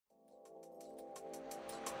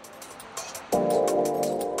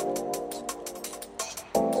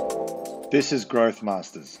This is Growth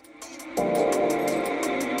Masters,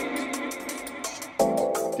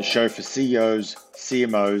 the show for CEOs,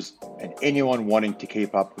 CMOs, and anyone wanting to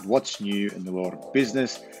keep up with what's new in the world of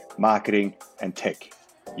business, marketing, and tech.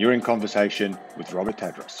 You're in conversation with Robert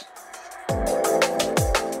Tadros.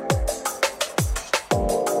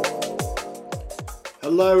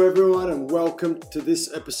 Hello, everyone, and welcome to this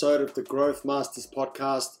episode of the Growth Masters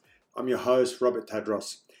podcast. I'm your host, Robert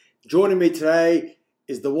Tadros. Joining me today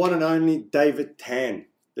is the one and only David Tan,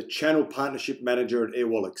 the Channel Partnership Manager at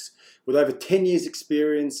Airwallex. With over 10 years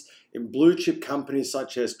experience in blue chip companies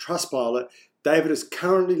such as Trustpilot, David is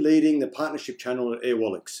currently leading the partnership channel at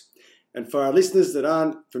Airwallex. And for our listeners that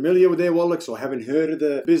aren't familiar with Airwallex or haven't heard of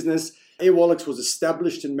the business, Airwallex was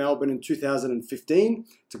established in Melbourne in 2015.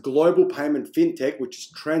 It's a global payment fintech which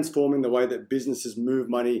is transforming the way that businesses move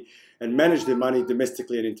money and manage their money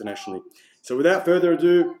domestically and internationally. So without further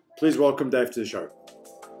ado, please welcome Dave to the show.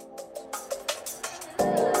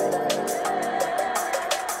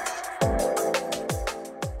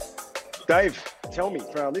 Dave, tell me,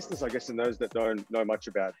 for our listeners, I guess, and those that don't know much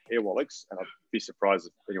about Airwallex, and I'd be surprised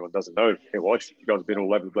if anyone doesn't know Airwallex, you guys have been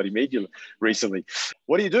all over the bloody media recently.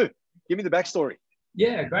 What do you do? Give me the backstory.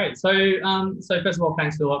 Yeah, great. So first of all,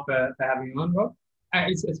 thanks a lot for having me on, Rob.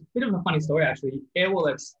 It's a bit of a funny story, actually.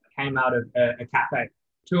 Airwallex came out of a cafe.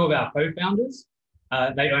 Two of our co-founders,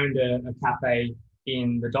 they owned a cafe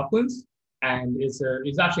in the Docklands, and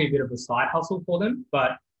it's actually a bit of a side hustle for them,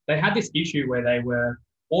 but they had this issue where they were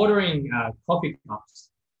ordering coffee cups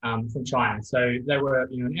from China. So they were,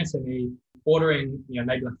 an SME ordering,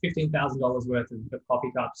 maybe like $15,000 worth of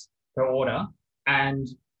coffee cups per order. And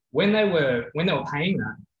when they were paying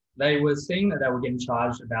that, they were seeing that they were getting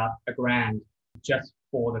charged about $1,000 just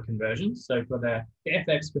for the conversions. So for the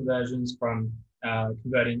FX conversions from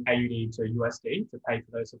converting AUD to USD to pay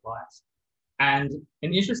for those suppliers. And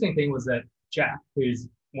an interesting thing was that Jack, who's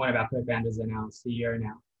one of our co-founders and our CEO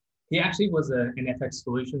now, he actually was an FX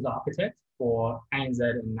solutions architect for ANZ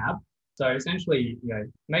and NAB. So essentially,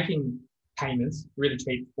 making payments really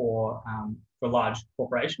cheap for large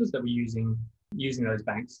corporations that were using those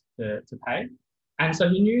banks to pay. And so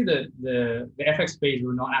he knew that the FX fees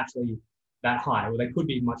were not actually that high, or they could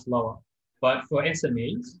be much lower. But for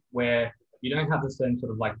SMEs, where you don't have the same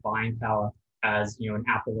sort of like buying power as an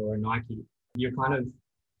Apple or a Nike, you're kind of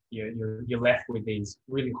you're left with these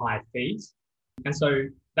really high fees. And so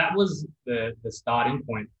that was the starting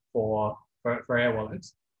point for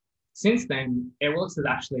Airwallex. Since then, Airwallex has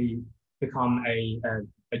actually become a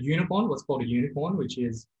unicorn, what's called a unicorn, which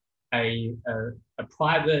is a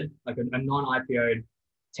private, like a non-IPO'd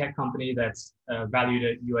tech company that's valued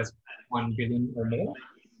at US $1 billion or more.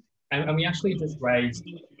 And we actually just raised.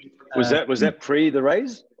 Was that pre the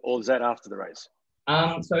raise, or was that after the raise?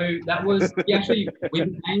 So that was we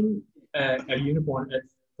became a unicorn at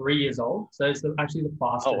 3 years old. So it's actually the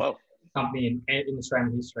fastest company in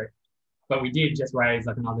Australian history. But we did just raise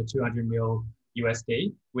like another 200 mil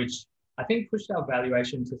USD, which I think pushed our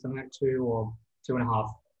valuation to something like 2 or 2.5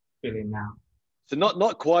 billion now. So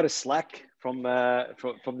not quite a slack from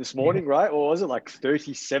this morning, right? Or was it like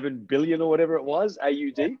 37 billion or whatever it was,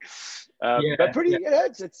 AUD? But pretty,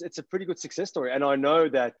 it's a pretty good success story. And I know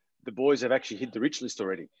that the boys have actually hit the rich list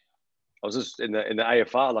already. I was just in the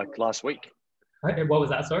AFR like last week. What was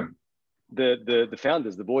that, sorry? The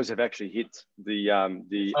founders, the boys have actually hit the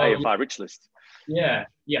AFR rich list. Yeah.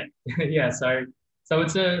 So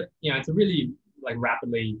it's a really like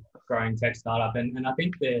rapidly growing tech startup, and I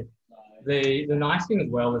think the nice thing as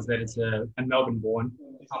well is that it's a Melbourne-born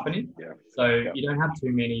company. Yeah. So you don't have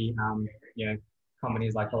too many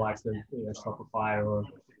companies like the likes of Shopify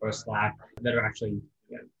or Slack that are actually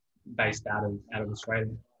based out of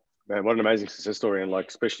Australia. Man, what an amazing success story. And like,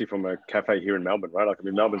 especially from a cafe here in Melbourne, right? Like, I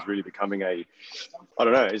mean, Melbourne's really becoming I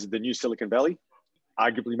don't know, is it the new Silicon Valley?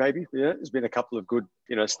 Arguably, maybe. There's been a couple of good,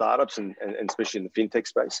 startups and especially in the fintech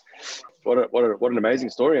space. What an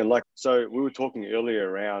amazing story. And like, so we were talking earlier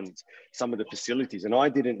around some of the facilities, and I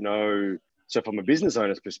didn't know. So from a business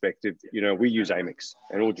owner's perspective, we use Amex,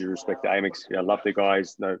 and all due respect to Amex, I love the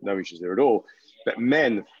guys, no issues there at all. But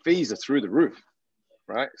man, the fees are through the roof,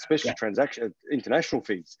 right? Especially international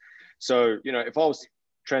fees. So, if I was to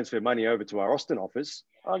transfer money over to our Austin office,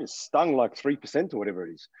 I just stung like 3% or whatever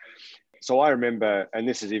it is. So I remember, and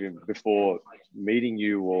this is even before meeting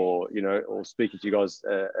you or speaking to you guys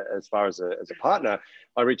as far as a partner,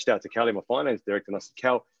 I reached out to Callie, my finance director, and I said,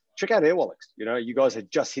 Cal, check out Airwallex. You guys had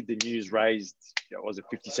just hit the news, raised, was it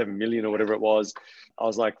 57 million or whatever it was. I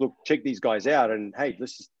was like, look, check these guys out, and hey,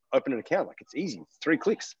 let's just open an account. Like, it's easy, 3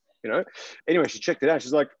 clicks, Anyway, she checked it out.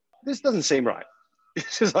 She's like, this doesn't seem right.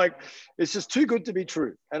 It's just like, it's just too good to be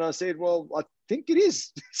true. And I said, well, I think it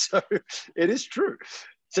is. So it is true.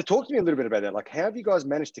 So talk to me a little bit about that. Like, how have you guys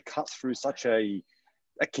managed to cut through such a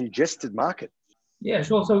congested market? Yeah,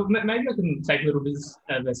 sure. So maybe I can take a little bit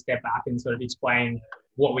of a step back and sort of explain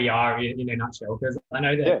what we are in a nutshell, because I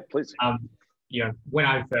know that, please. When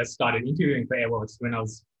I first started interviewing for Airworks, when I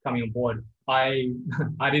was coming on board, I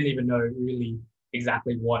didn't even know really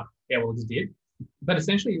exactly what Airworks did. But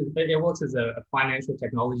essentially, Airworks is a financial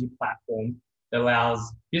technology platform that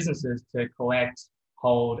allows businesses to collect,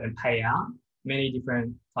 hold, and pay out many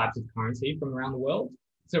different types of currency from around the world.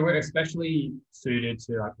 So we're especially suited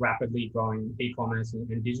to like rapidly growing e-commerce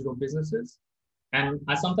and digital businesses. And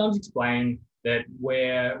I sometimes explain that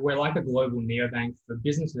we're like a global neobank for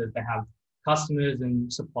businesses that have customers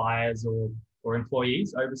and suppliers or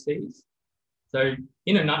employees overseas. So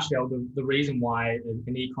in a nutshell, the reason why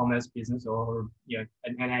an e-commerce business or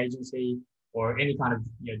an agency or any kind of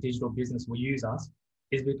digital business will use us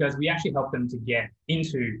is because we actually help them to get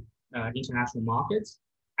into international markets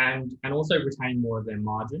and also retain more of their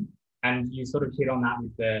margin. And you sort of hit on that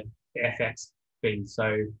with the FX fee.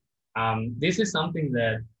 So this is something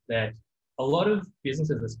that a lot of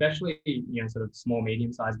businesses, especially sort of small,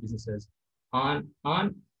 medium-sized businesses, aren't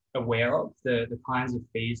aware of the kinds of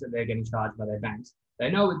fees that they're getting charged by their banks. They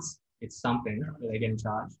know it's something that they're getting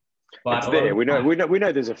charged. But it's there. We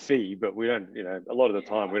know there's a fee, but we don't, a lot of the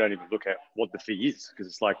time we don't even look at what the fee is, because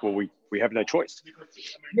it's like, well, we have no choice.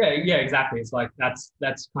 Yeah, exactly. It's like that's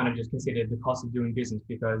kind of just considered the cost of doing business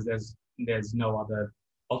because there's no other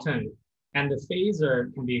alternative. And the fees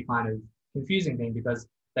can be a kind of confusing thing because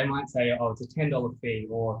they might say, oh, it's a $10 fee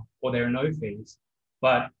or there are no fees.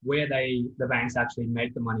 But where the banks actually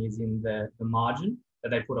make the money is in the margin that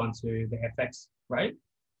they put onto the FX rate.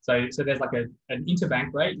 So there's like an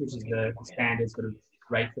interbank rate, which is the standard sort of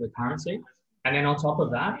rate for the currency. And then on top of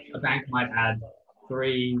that, a bank might add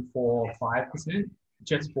 3, 4, 5%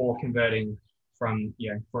 just for converting from,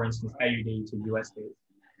 for instance, AUD to USD.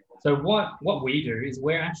 So what we do is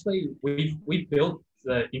we've built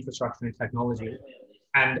the infrastructure and technology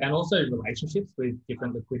and also relationships with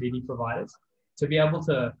different liquidity providers to be able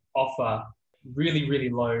to offer really, really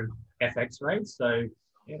low FX rates. So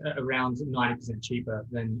around 90% cheaper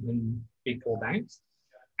than big four banks.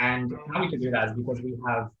 And how we can do that is because we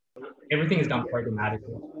have everything is done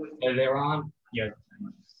programmatically. So there aren't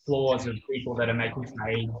flaws of people that are making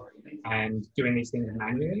trades and doing these things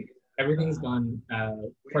manually. Everything's done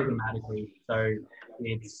programmatically. So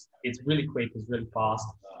it's really quick, it's really fast,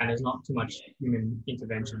 and there's not too much human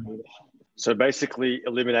intervention either. So basically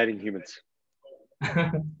eliminating humans.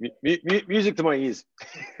 Music to my ears.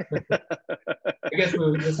 I guess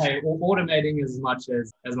we would just say automating as much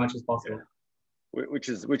as possible. Which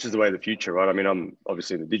is the way of the future, right? I mean, I'm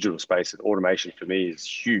obviously in the digital space, and automation for me is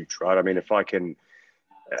huge, right? I mean, if I can,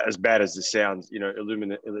 as bad as this sounds,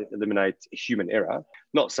 eliminate human error.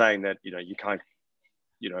 Not saying that you can't,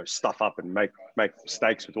 stuff up and make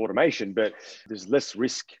mistakes with automation, but there's less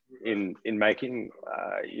risk in making,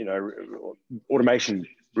 automation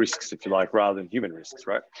risks, if you like, rather than human risks,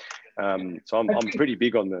 right? So I'm pretty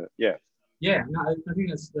big on the Yeah, no, I think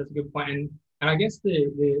that's a good point. And I guess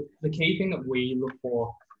the key thing that we look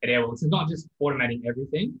for at Airworks is not just automating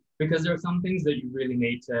everything, because there are some things that you really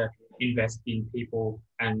need to invest in people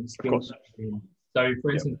and skills. So,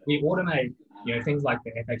 for instance, we automate things like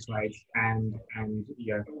the FX rates and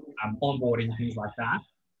onboarding, things like that.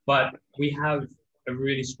 But we have a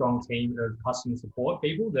really strong team of customer support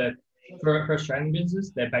people that, for Australian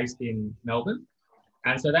business, they're based in Melbourne.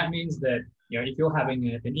 And so that means that, if you're having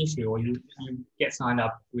an issue or you get signed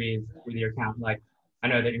up with your account, like I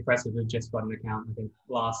know that Impressive have just got an account, I think,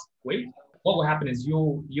 last week. What will happen is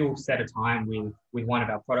you'll set a time with one of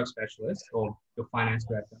our product specialists or your finance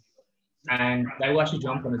director, and they will actually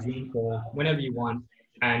jump on a Zoom call whenever you want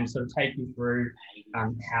and sort of take you through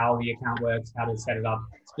how the account works, how to set it up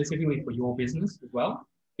specifically for your business as well.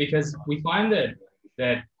 Because we find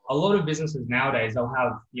that a lot of businesses nowadays, they'll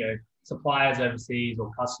have suppliers overseas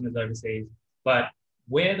or customers overseas, but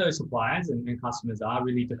where those suppliers and customers are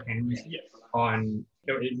really depends on,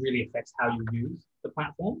 it really affects how you use the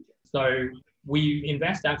platform. So we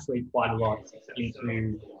invest actually quite a lot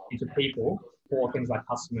into people for things like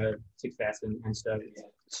customer success and service.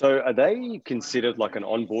 So are they considered like an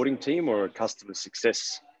onboarding team or a customer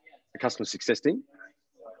success team?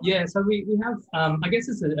 Yeah, so we have, I guess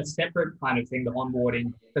it's a separate kind of thing, the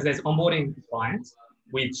onboarding, because there's onboarding clients,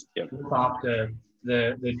 which look after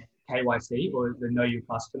the KYC or the Know Your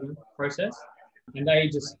Customer process. And they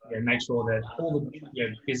just make sure that all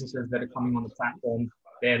the businesses that are coming on the platform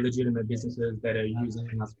they're legitimate businesses that are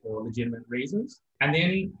using us for legitimate reasons. And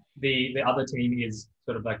then the other team is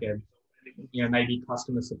sort of like a, maybe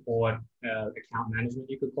customer support, account management,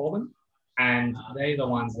 you could call them. And they're the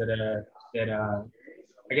ones that are,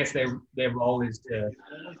 I guess their role is to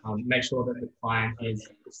make sure that the client is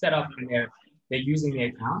set up and they're using the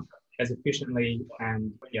account as efficiently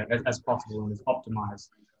and as possible and as optimized.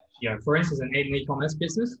 For instance, in an e-commerce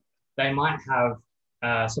business, they might have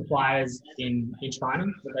suppliers in China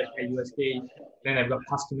that they pay USD. Then they've got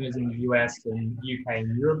customers in the US and UK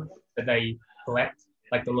and Europe that they collect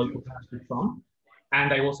like the local currency from. And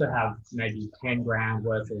they also have maybe 10 grand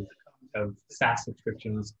worth of SaaS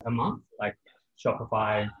subscriptions a month, like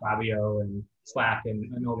Shopify, Klaviyo, and Slack,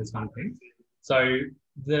 and all this kind of things. So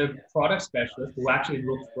the product specialist will actually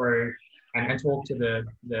look through and talk to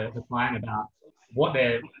the client about what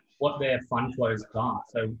their fund flows are.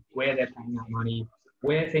 So where they're paying out money,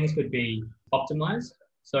 where things could be optimized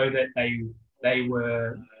so that they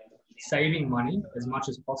were saving money as much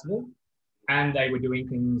as possible, and they were doing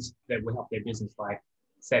things that would help their business, like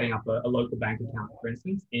setting up a local bank account, for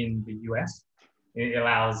instance, in the US. It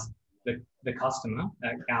allows the customer,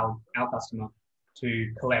 our customer,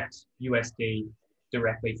 to collect USD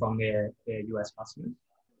directly from their US customers.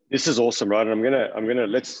 This is awesome, right? And I'm gonna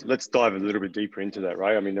let's dive a little bit deeper into that,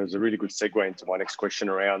 right? I mean, there was a really good segue into my next question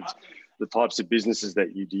around the types of businesses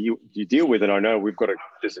that you deal with, and I know we've got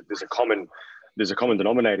there's a common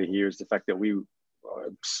denominator here, is the fact that we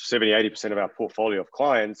 70-80% of our portfolio of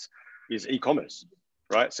clients is e-commerce,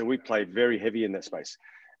 right? So we played very heavy in that space.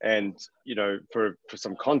 And for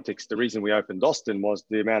some context, the reason we opened Austin was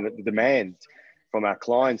the demand from our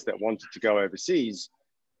clients that wanted to go overseas,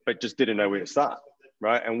 but just didn't know where to start,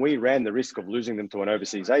 right? And we ran the risk of losing them to an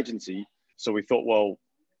overseas agency. So we thought, well,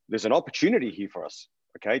 there's an opportunity here for us,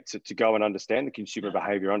 okay, to go and understand the consumer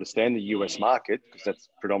behavior, understand the US market, because that's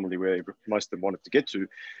predominantly where most of them wanted to get to,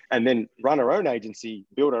 and then run our own agency,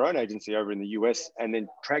 build our own agency over in the US, and then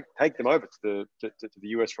take them over to the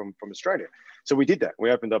US from Australia. So we did that.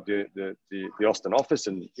 We opened up the Austin office,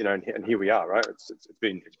 and and here we are, right? It's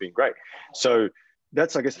been great. So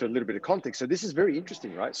that's, I guess, for a little bit of context. So this is very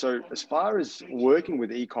interesting, right? So as far as working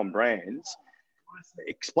with e-com brands,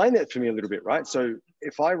 explain that for me a little bit, right? So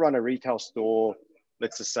if I run a retail store,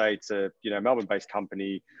 let's just say it's a Melbourne-based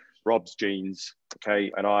company, Rob's Jeans,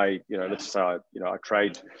 okay, and let's say I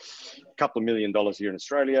trade a couple of $1 million here in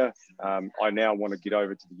Australia. I now want to get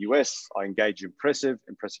over to the US. I engage Impressive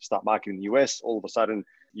start marketing in the US. All of a sudden,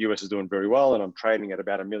 US is doing very well, and I'm trading at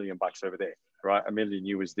about $1 million over there, right? $1 million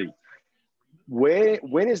USD.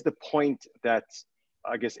 When is the point that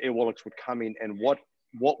I guess Airwallex would come in, and what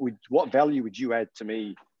value would you add to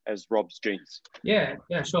me as Rob's Jeans? Yeah,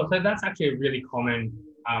 sure. So that's actually a really common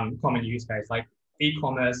use case. Like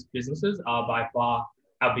e-commerce businesses are by far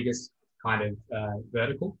our biggest kind of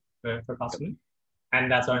vertical for customers,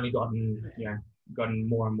 and that's only gotten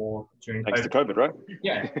more and more during thanks to COVID, right?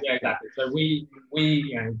 Yeah, exactly. So we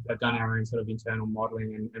have done our own sort of internal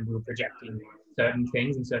modeling, and we were projecting certain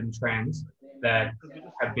things and certain trends that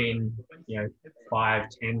have been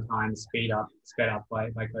 5-10 times sped up by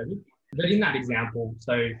COVID. But in that example,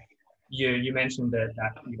 so you mentioned that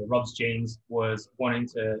Rob's Jeans was wanting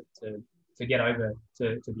to get over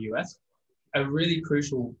to the US. A really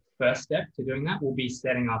crucial first step to doing that will be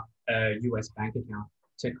setting up a US bank account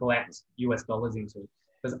to collect US dollars into.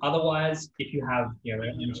 Because otherwise, if you have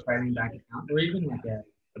an Australian bank account, or even like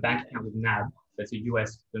a bank account with NAB, that's a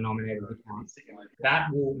US denominated account,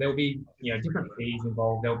 there'll be different fees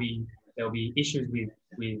involved. There'll be issues with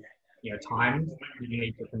times that you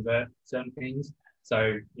need to convert certain things.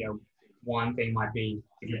 So one thing might be,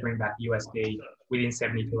 if you bring back USD within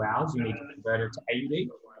 72 hours, you need to convert it to AUD.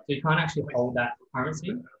 So you can't actually hold that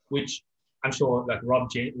currency, which I'm sure like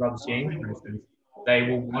Rob's Jeans, for instance, they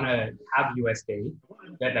will want to have USD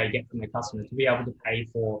that they get from their customers to be able to pay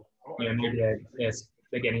for, maybe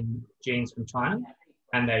they're getting jeans from China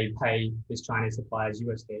and they pay this Chinese supplier's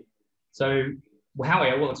USD. So how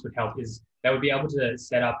Airwallex would help is they would be able to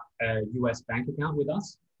set up a US bank account with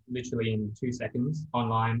us, literally in 2 seconds,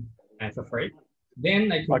 online and for free. Then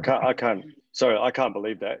they can... I can't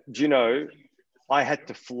believe that. Do you know, I had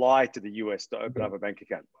to fly to the US to open up a bank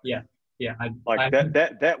account. Yeah.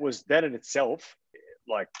 That in itself,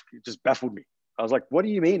 like, it just baffled me. I was like, what do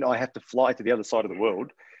you mean I have to fly to the other side of the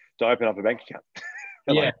world to open up a bank account?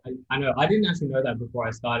 Yeah, I know. I didn't actually know that before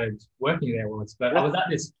I started working at Airwallex, but I was at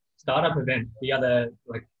this startup event a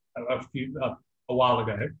while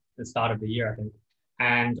ago, the start of the year, I think.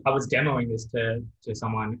 And I was demoing this to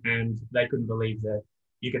someone, and they couldn't believe that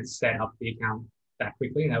you could set up the account that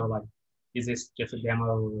quickly. And they were like, is this just a demo,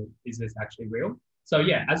 or is this actually real? So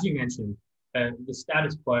yeah, as you mentioned, the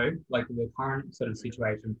status quo, like the current sort of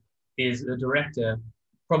situation, is the director,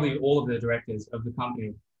 probably all of the directors of the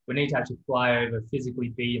company, would need to actually fly over,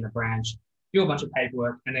 physically be in the branch, do a bunch of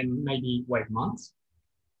paperwork, and then maybe wait months.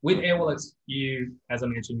 With Airwallex, you, as I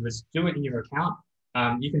mentioned, you just do it in your account.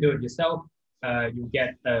 You can do it yourself. You'll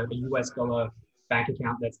get a US dollar bank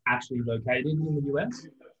account that's actually located in the US.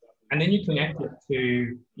 And then you connect it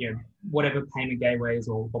to whatever payment gateways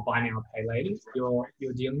or buy now pay later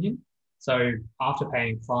you're dealing in. So after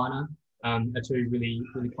paying Klarna are two really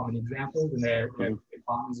common examples, and they're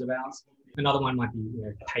partners of ours. Another one might be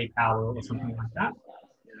PayPal or something like that.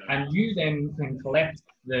 And you then can collect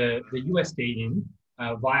the USD in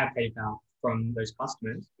via PayPal from those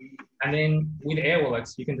customers. And then with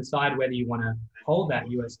Airwallex, you can decide whether you want to hold that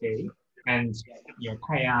USD and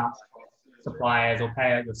pay out suppliers or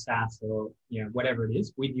pay out your SaaS or whatever it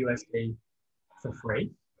is with USD for free,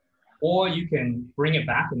 or you can bring it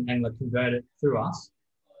back and convert it through us.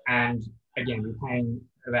 And again, you're paying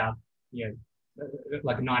about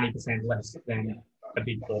like 90% less than a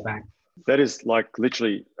big four bank. That is like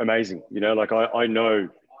literally amazing. Like I know,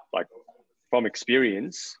 like from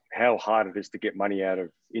experience, how hard it is to get money out of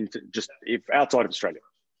if outside of Australia,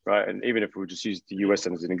 right? And even if we just use the US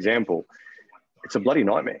as an example, it's a bloody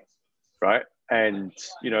nightmare, right? And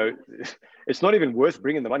it's not even worth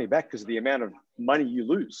bringing the money back because of the amount of money you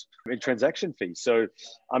lose in transaction fees. So,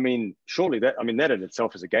 I mean, surely that in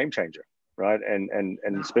itself is a game changer, right? And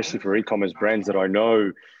especially for e-commerce brands that I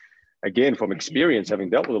know, again, from experience, having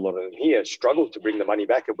dealt with a lot of them here, struggle to bring the money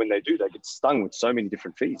back. And when they do, they get stung with so many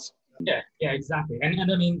different fees. Yeah, exactly.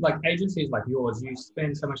 And I mean, like agencies like yours, you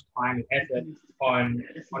spend so much time and effort on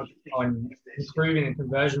improving the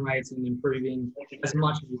conversion rates and improving as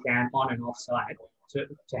much as you can on and off site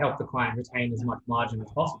to help the client retain as much margin as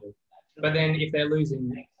possible. But then if they're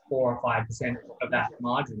losing 4 or 5% of that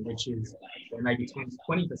margin, which is maybe 10 to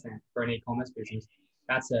 20% for an e-commerce business,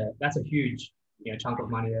 that's a huge chunk of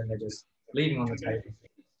money that they're just leaving on the table.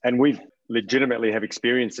 And we've legitimately have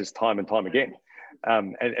experienced this time and time again.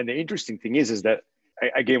 And the interesting thing is that,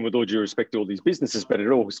 again, with all due respect to all these businesses, but it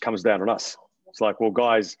always comes down on us. It's like, well,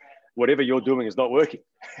 guys, whatever you're doing is not working,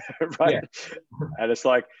 right? Yeah. And it's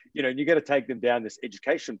like, you got to take them down this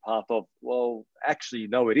education path of, well, actually,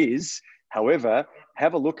 no, it is. However,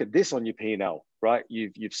 have a look at this on your P&L, right?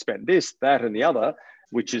 You've spent this, that, and the other,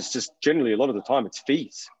 which is just generally a lot of the time it's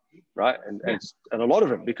fees, right? And a lot of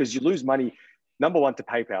them, because you lose money. Number one, to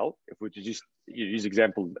PayPal, if we just use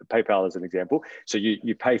PayPal as an example. So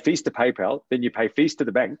you pay fees to PayPal, then you pay fees to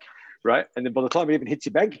the bank, right? And then by the time it even hits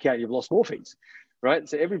your bank account, you've lost more fees, right?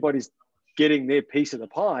 So everybody's getting their piece of the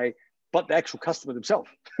pie, but the actual customer themselves.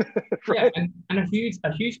 Right? Yeah, and a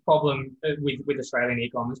huge problem with Australian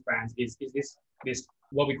e-commerce brands is this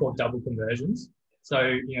what we call double conversions.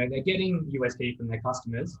 So they're getting USD from their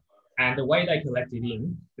customers, and the way they collect it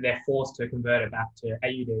in, they're forced to convert it back to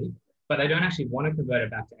AUD. But they don't actually want to convert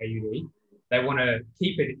it back to AUD. They want to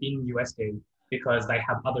keep it in USD because they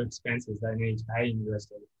have other expenses they need to pay in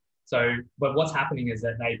USD. So, but what's happening is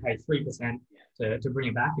that they pay 3% to bring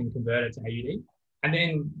it back and convert it to AUD. And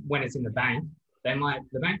then when it's in the bank,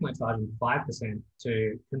 the bank might charge them 5%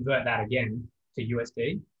 to convert that again to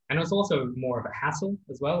USD. And it's also more of a hassle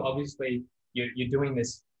as well. Obviously, you're doing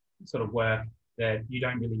this sort of work that you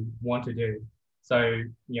don't really want to do. So,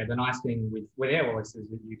 the nice thing with Airwallex is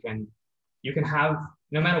that you can have,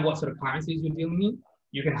 no matter what sort of currencies you're dealing in,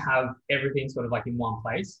 you can have everything sort of like in one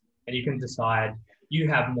place, and you can decide, you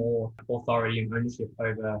have more authority and ownership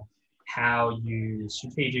over how you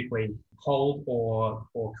strategically hold or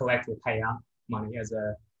collect or pay out money as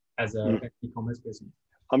an e-commerce business.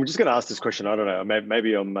 I'm just going to ask this question. I don't know. Maybe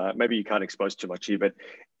you can't expose too much here, but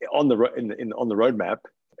on the roadmap,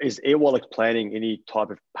 is Airwallex planning any type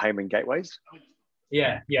of payment gateways?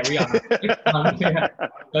 Yeah, we are. Yeah.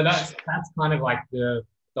 So that's kind of like the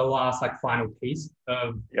last final piece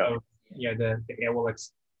of the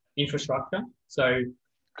Airwallex infrastructure. So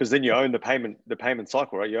because then you own the payment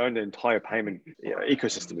cycle, right? You own the entire payment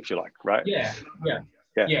ecosystem, if you like, right? Yeah,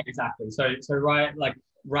 exactly. So right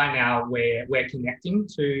now we're connecting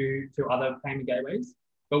to other payment gateways,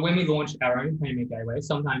 but when we launch our own payment gateway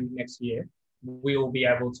sometime next year, we'll be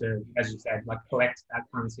able to, as you said, collect that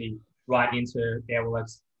currency right into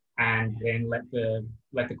Airwallex, and then let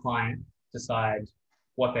the client decide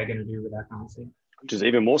what they're going to do with that currency. Which is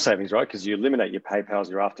even more savings, right? Because you eliminate your PayPals,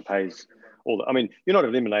 your Afterpays, you're not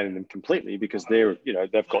eliminating them completely because they've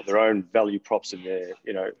got their own value props in their,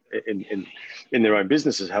 in their own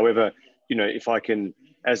businesses. However, if I can,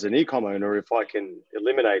 as an e-com owner, if I can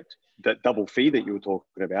eliminate that double fee that you were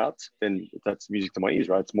talking about, then that's music to my ears,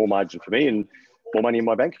 right? It's more margin for me, and more money in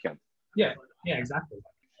my bank account. Yeah, exactly.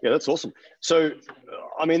 Yeah, that's awesome. So,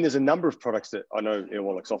 I mean, there's a number of products that I know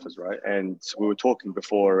Airwallex offers, right? And we were talking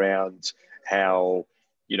before around how,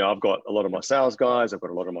 I've got a lot of my sales guys, I've got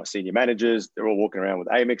a lot of my senior managers. They're all walking around with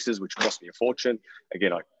Amexes, which cost me a fortune.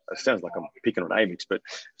 Again, it sounds like I'm picking on Amex, but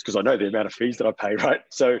it's because I know the amount of fees that I pay, right?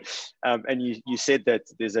 So, and you said that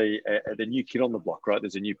there's the new kid on the block, right?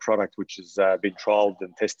 There's a new product which has been trialed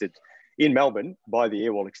and tested in Melbourne by the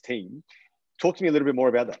Airwallex team. Talk to me a little bit more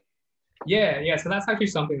about that. Yeah. So that's actually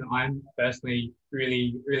something that I'm personally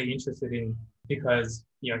really, really interested in because,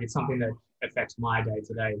 it's something that affects my day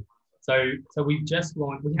to day. So we've just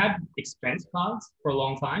launched, we had expense cards for a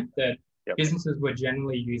long time that businesses were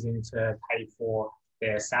generally using to pay for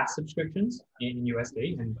their SaaS subscriptions in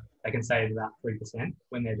USD, and they can save about 3%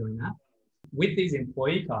 when they're doing that. With these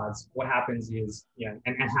employee cards, what happens is,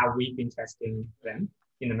 and how we've been testing them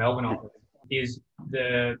in the Melbourne office is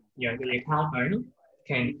the account owner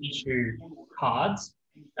can issue cards,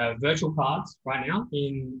 virtual cards right now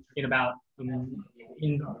in about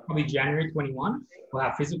in probably January 21, we'll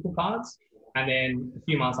have physical cards. And then a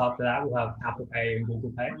few months after that, we'll have Apple Pay and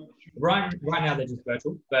Google Pay. Right now, they're just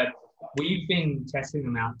virtual, but we've been testing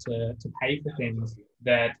them out to pay for things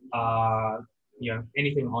that are,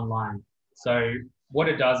 anything online. So what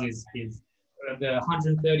it does is the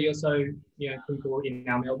 130 or so, people in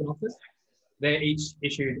our Melbourne office, they're each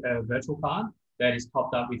issued a virtual card that is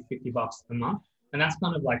topped up with $50 a month. And that's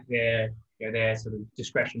kind of like their sort of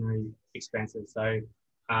discretionary expenses. So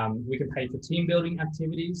we can pay for team building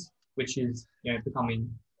activities, which is becoming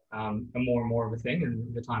a more and more of a thing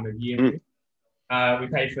in the time of year. We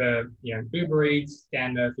pay for Uber Eats,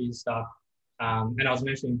 Dan Murphy's stuff, and I was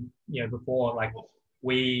mentioning before, like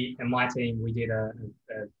we and my team, we did a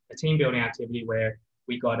team building activity where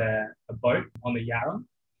we got a boat on the Yarra,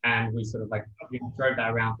 and we sort of we drove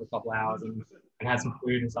that around for a couple of hours and had some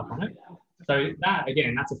food and stuff on it. So that,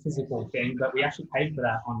 again, that's a physical thing, but we actually paid for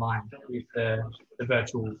that online with the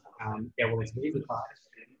virtual Airwallex Visa cards.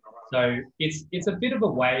 So it's a bit of a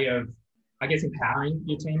way of, I guess, empowering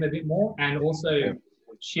your team a bit more, and also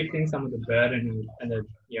shifting some of the burden and the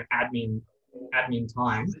admin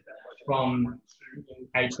time from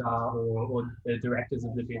HR or the directors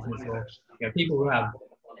of the business, or people who have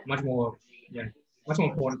much more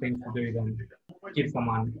important things to do than give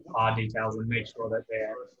someone card details and make sure that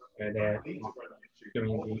they're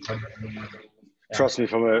doing it. Trust me,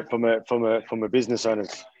 from a business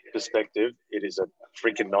owner's perspective, it is a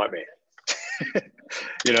freaking nightmare.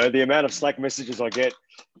 The amount of Slack messages I get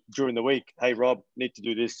during the week. Hey Rob, need to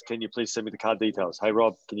do this. Can you please send me the card details? Hey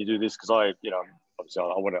Rob, can you do this? Because obviously I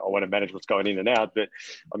want to manage what's going in and out. But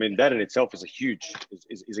I mean, that in itself is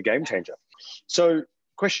a game changer. So,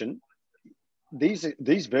 question: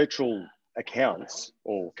 these virtual accounts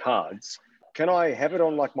or cards, can I have it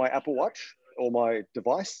on like my Apple Watch or my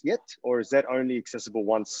device yet, or is that only accessible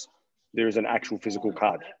once there is an actual physical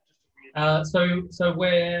card? So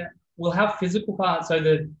we'll have physical cards. So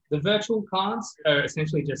the virtual cards are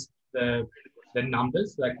essentially just the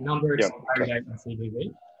numbers, like number, expiry date, and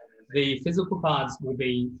CVV. The physical cards will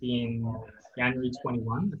be in January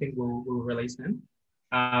 21. I think we'll release them,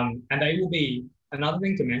 and they will be. Another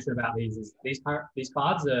thing to mention about these is these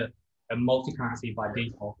cards are multi-currency by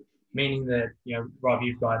default, meaning that Rob,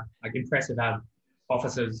 you've got Impressive have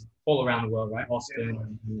offices all around the world, right? Austin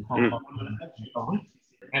and Hong Kong and so on.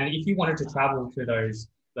 And if you wanted to travel to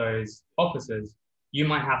those offices, you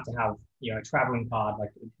might have to have a traveling card,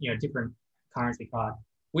 different currency card.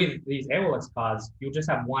 With these Airwallex cards, you'll just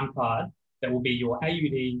have one card that will be your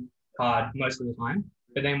AUD card most of the time.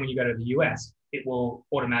 But then when you go to the US, it will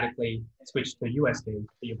automatically switch to USD that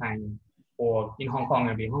you're paying in, or in Hong Kong,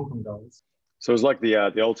 it'll be Hong Kong dollars. So it's like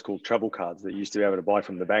the old school travel cards that you used to be able to buy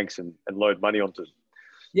from the banks and load money onto.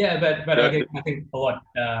 Yeah, but I think a lot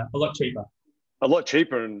cheaper. A lot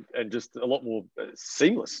cheaper and just a lot more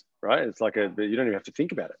seamless, right? It's like you don't even have to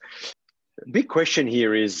think about it. The big question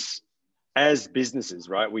here is, as businesses,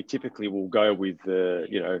 right, we typically will go with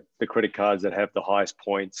the credit cards that have the highest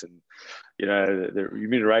points and, the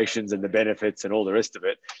remunerations and the benefits and all the rest of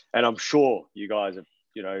it. And I'm sure you guys have,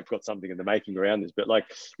 got something in the making around this, but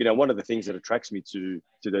one of the things that attracts me to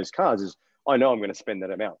those cards is I know I'm going to spend that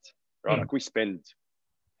amount, right? Like we spend,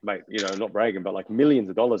 mate, not bragging, but millions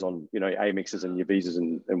of dollars on, Amexes and your visas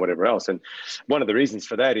and whatever else. And one of the reasons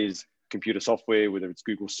for that is computer software, whether it's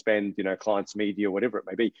Google Spend, clients media, whatever it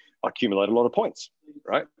may be, I accumulate a lot of points,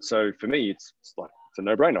 right? So for me, it's a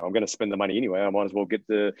no-brainer. I'm going to spend the money anyway. I might as well get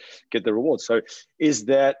the rewards. So is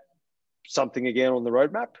that something again on the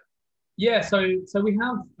roadmap? Yeah. So we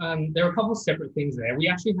have, there are a couple of separate things there. We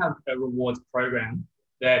actually have a rewards program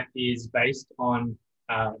that is based on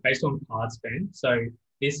card spend. So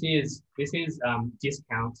this is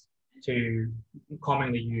discounts to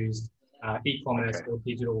commonly used e-commerce Okay. or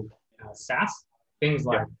digital SaaS things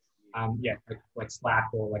like like Slack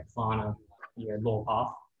or like Klarna,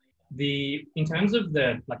 Lawpath. In terms of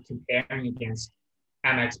the like comparing against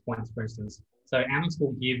Amex points, for instance. So Amex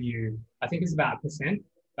will give you, I think it's about 1%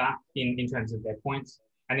 back in terms of their points,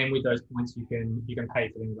 and then with those points you can pay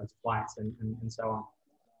for things like flights and so on.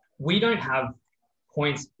 We don't have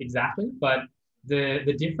points exactly, but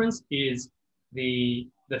the difference is the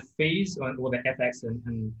fees or the FX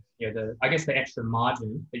and I guess the extra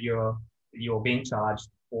margin that you're being charged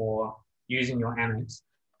for using your Amex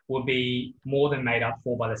will be more than made up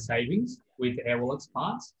for by the savings with Airwallet's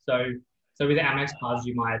cards. So with the Amex cards,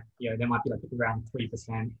 there might be like around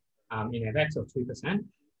 3% in FX or 2%.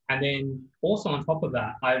 And then also on top of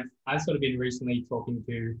that, I've sort of been recently talking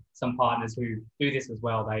to some partners who do this as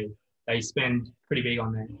well. They spend pretty big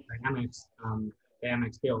on their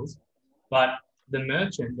Amex bills, but the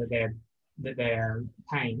merchant that they're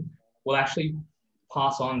paying will actually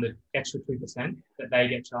pass on the extra 2% that they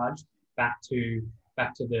get charged back to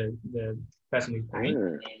the person who's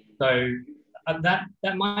paying. So that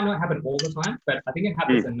might not happen all the time, but I think it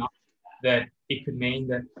happens enough that it could mean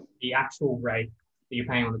that the actual rate that you're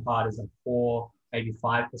paying on the card is like 4, maybe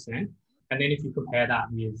 5%. And then if you compare that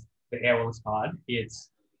with the Airwallet's card, it's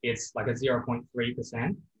like a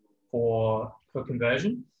 0.3% for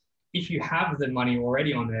conversion. If you have the money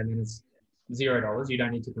already on there, then it's $0. You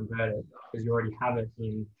don't need to convert it because you already have it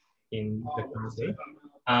in the currency.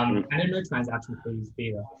 And there are no transaction fees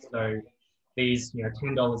either. So these,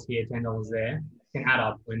 $10 here, $10 there can add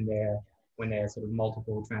up when they're sort of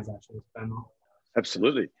multiple transactions per month.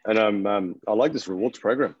 Absolutely. And I like this rewards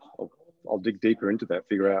program. I'll dig deeper into that,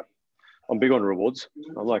 figure out. I'm big on rewards.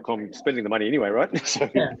 I'm spending the money anyway, right? So.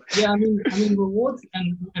 Yeah. I mean, rewards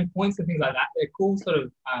and points and things like that, they're cool sort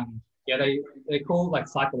of, they're cool like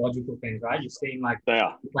psychological things, right? You've seen like they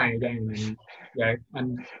are playing a game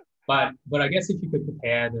but I guess if you could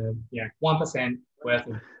compare the 1% worth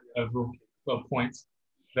of points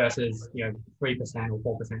versus 3%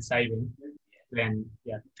 or 4% saving, then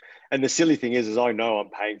And the silly thing is I know I'm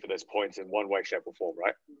paying for those points in one way, shape, or form,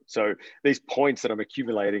 right? So these points that I'm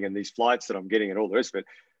accumulating and these flights that I'm getting and all the rest of it,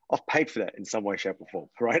 I've paid for that in some way, shape, or form,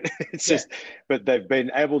 right? It's just, but they've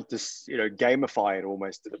been able to, gamify it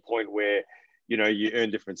almost to the point where, you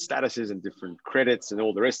earn different statuses and different credits and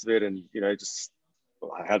all the rest of it, and just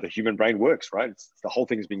how the human brain works, right? The whole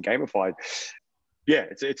thing has been gamified. Yeah,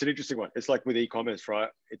 it's an interesting one. It's like with e-commerce, right?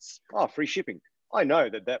 It's free shipping. I know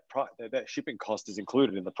that shipping cost is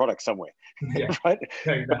included in the product somewhere, right?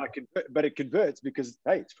 But it converts because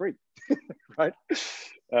hey, it's free, right?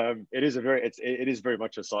 It is very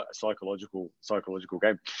much a psychological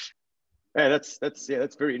game. Yeah,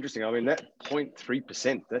 that's very interesting. I mean, that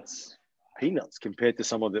 0.3%, that's peanuts compared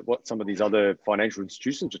to what some of these other financial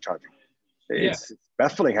institutions are charging. It's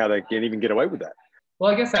baffling how they can even get away with that.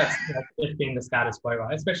 Well, I guess that's been the status quo,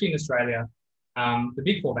 right? Especially in Australia, the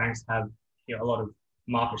big four banks have a lot of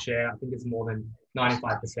market share. I think it's more than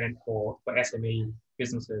 95% for SME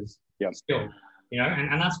businesses still,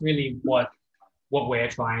 and that's really what we're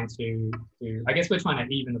trying to do. I guess we're trying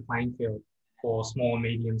to even the playing field for small and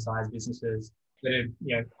medium-sized businesses that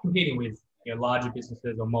are competing with larger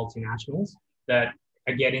businesses or multinationals that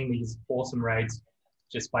are getting these awesome rates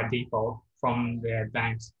just by default from their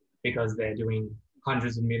banks because they're doing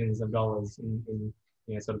hundreds of millions of dollars in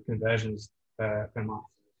sort of conversions per month.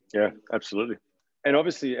 Yeah, absolutely. And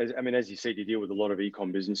obviously, as you said, you deal with a lot of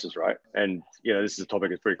e-com businesses, right? And, this is a topic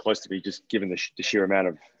that's very close to me, just given the sheer amount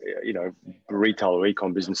of, retail or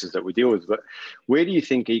e-com businesses that we deal with. But where do you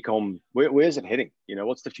think e-com, where's it heading?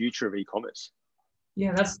 What's the future of e-commerce?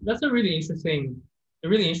 Yeah, that's a really interesting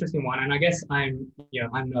one. And I guess I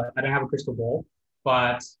don't have a crystal ball,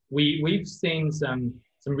 but we've seen some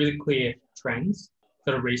really clear trends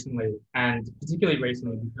sort of recently, and particularly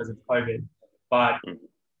recently because of COVID. But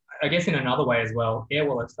I guess in another way as well,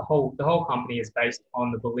 Airwallet's, the whole company is based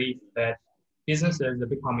on the belief that businesses are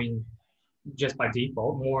becoming, just by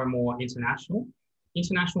default, more and more international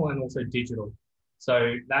and also digital.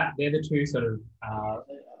 So that they're the two sort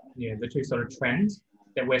of trends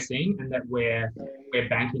that we're seeing and that we're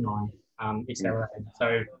banking on accelerating.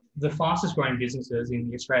 So the fastest growing businesses in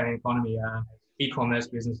the Australian economy are e-commerce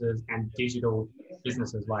businesses and digital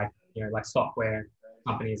businesses like software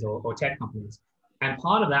companies or tech companies. And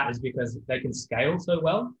part of that is because they can scale so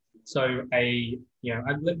well. So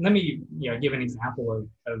let me give an example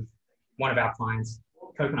of one of our clients,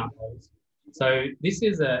 Coconut Bowls. So this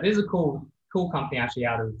is a cool company actually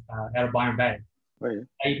out of Byron Bay. Oh,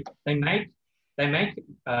 yeah. They make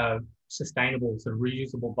sustainable, sort of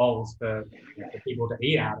reusable bowls for people to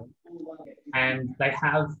eat out of, and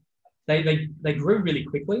they grew really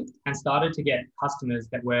quickly and started to get customers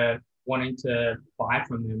that were wanting to buy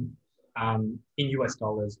from them in US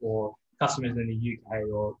dollars, or customers in the UK,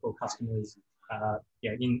 or customers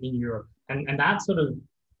in Europe. And that sort of,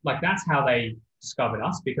 like, that's how they discovered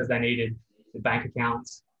us, because they needed the bank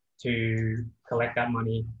accounts to collect that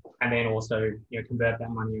money, and then also convert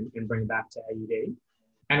that money and bring it back to AUD,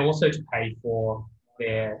 and also to pay for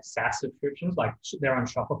their SaaS subscriptions, like they're on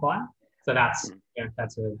Shopify. So that's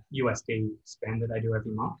that's a USD spend that they do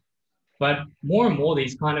every month. But more and more,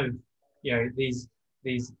 these kind of these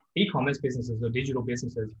e-commerce businesses or digital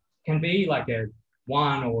businesses can be like a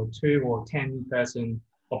 1 or 2 or 10 person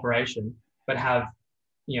operation, but have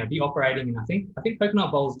be operating in, I think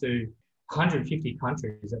Coconut Bowls do 150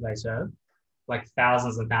 countries that they serve, like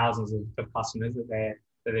thousands and thousands of customers that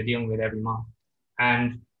they're dealing with every month.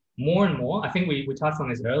 And more, I think we touched on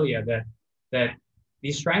this earlier, that the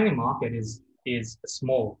Australian market is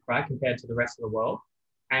small, right, compared to the rest of the world.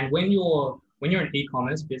 And when you're an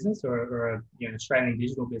e-commerce business or an Australian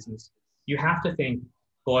digital business, you have to think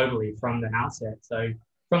globally from the outset. So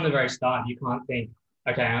from the very start, you can't think,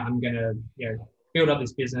 okay, I'm going to build up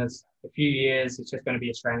this business. A few years, it's just going to be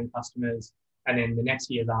Australian customers, and then the next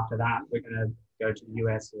years after that, we're going to go to the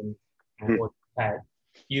US and or Japan.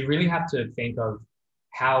 You really have to think of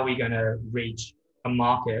how are we going to reach a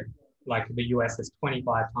market like the US that's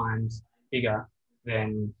 25 times bigger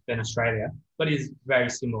than Australia, but is very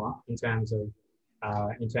similar in terms of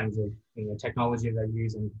technology they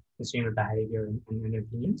use and consumer behavior and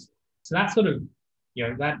opinions. So that sort of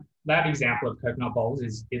that example of Coconut Bowls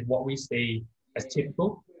is what we see as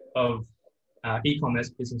typical of e-commerce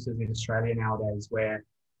businesses in Australia nowadays, where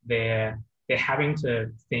they're having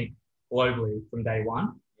to think globally from day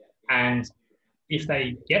one. And if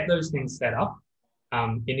they get those things set up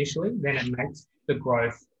initially, then it makes the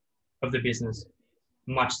growth of the business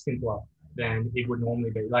much simpler than it would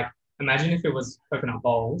normally be. Like, imagine if it was Coconut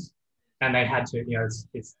Bowls and they had to,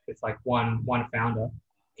 it's like one founder,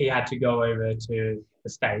 he had to go over to the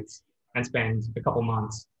States and spend a couple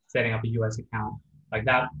months setting up a US account. Like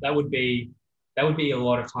that would be a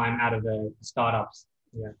lot of time out of a startup's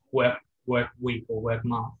work week or work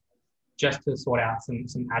month, just to sort out some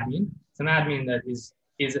admin that is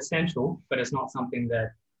essential, but it's not something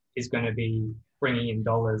that is going to be bringing in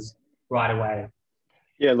dollars right away.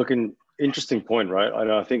 Yeah, look, an interesting point, right?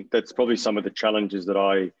 I think that's probably some of the challenges that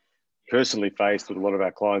I personally faced with a lot of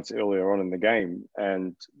our clients earlier on in the game,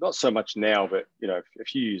 and not so much now, but a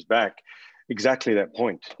few years back. Exactly that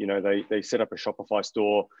point. They set up a Shopify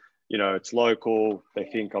store. It's local. They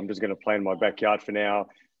think, I'm just going to play in my backyard for now.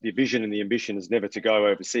 The vision and the ambition is never to go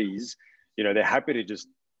overseas. They're happy to just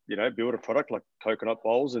build a product like Coconut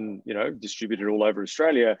Bowls and distribute it all over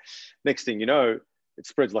Australia. Next thing you know, it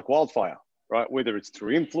spreads like wildfire, right? Whether it's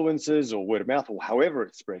through influencers or word of mouth or however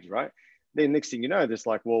it spreads, right? Then next thing you know, there's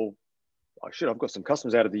like, well, I've got some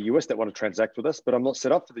customers out of the US that want to transact with us, but I'm not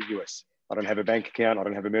set up for the US. I don't have a bank account. I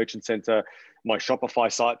don't have a merchant center. My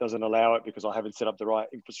Shopify site doesn't allow it because I haven't set up the right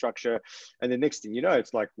infrastructure. And then next thing you know,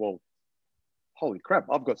 it's like, well, holy crap,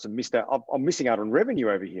 I've got some missed out. I'm missing out on revenue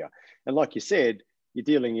over here. And like you said, you're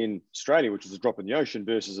dealing in Australia, which is a drop in the ocean,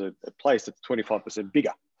 versus a place that's 25%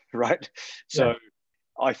 bigger, right? So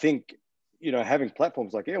I think, having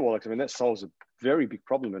platforms like Airwallex, that solves a very big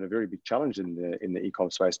problem and a very big challenge in the e-com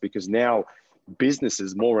space, because now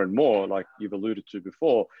businesses more and more, like you've alluded to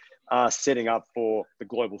before, are setting up for the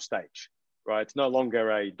global stage, right? It's no longer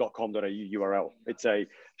a .com.au URL. It's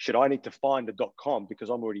should I need to find a .com because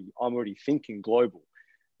I'm already thinking global,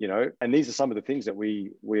 And these are some of the things that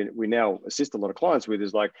we now assist a lot of clients with,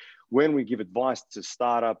 is like, when we give advice to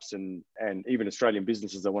startups and even Australian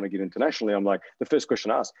businesses that want to get internationally, I'm like, the first question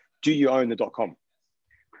I ask, do you own the .com?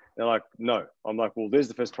 They're like, no. I'm like, well, there's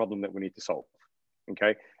the first problem that we need to solve.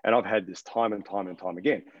 Okay. And I've had this time and time and time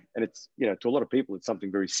again. And it's, to a lot of people, it's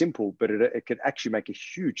something very simple, but it could actually make a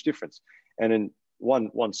huge difference. And in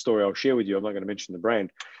one story I'll share with you, I'm not going to mention the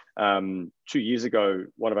brand. 2 years ago,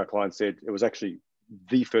 one of our clients said, it was actually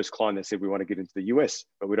the first client that said, we want to get into the US,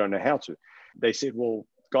 but we don't know how to. They said, well,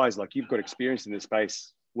 guys, like, you've got experience in this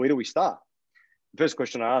space. Where do we start? The first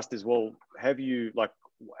question I asked is, well,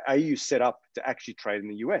 are you set up to actually trade in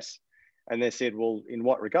the US? And they said, well, in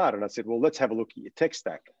what regard? And I said, well, let's have a look at your tech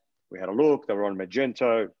stack. We had a look. They were on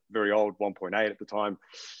Magento, very old, 1.8 at the time.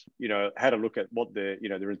 Had a look at what their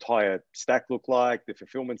entire stack looked like, the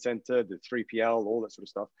fulfillment center, the 3PL, all that sort of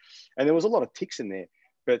stuff. And there was a lot of ticks in there.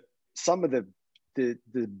 But some of the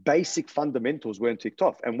the basic fundamentals weren't ticked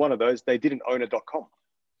off. And one of those, they didn't own a .com.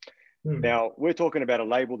 Now, we're talking about a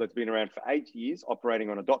label that's been around for 8 years, operating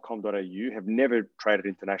on a .com.au, have never traded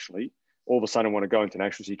internationally. All of a sudden want to go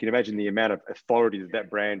international. So you can imagine the amount of authority that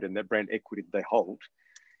brand and that brand equity that they hold.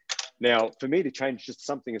 Now, for me to change just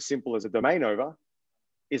something as simple as a domain over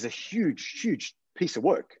is a huge, huge piece of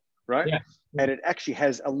work, right? Yeah. And it actually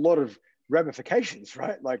has a lot of ramifications,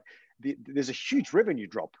 right? Like there's a huge revenue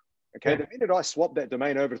drop. Okay. The minute I swap that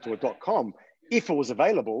domain over to a .com, if it was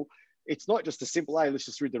available, it's not just a simple, hey, let's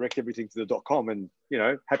just redirect everything to the .com and, you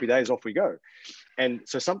know, happy days, off we go. And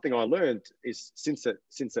so something I learned is since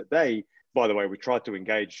that day, by the way, we tried to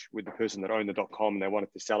engage with the person that owned the .com and they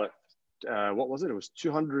wanted to sell it. What was it? It was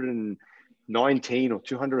 219 or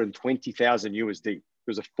 220,000 USD. It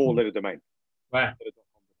was a 4-letter domain. Right. It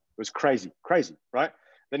was crazy, right?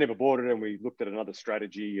 They never bought it, and we looked at another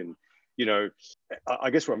strategy. And, you know, I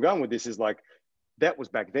guess where I'm going with this is like, that was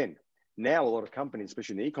back then. Now, a lot of companies,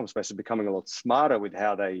 especially in the e-com space, are becoming a lot smarter with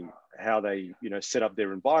how they you know, set up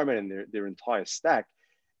their environment and their entire stack.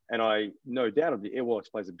 And I no doubt the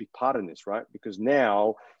Airwallex plays a big part in this, right? Because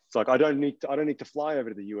now it's like I don't need to fly over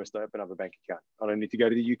to the US to open up a bank account. I don't need to go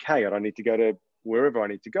to the UK. I don't need to go to wherever I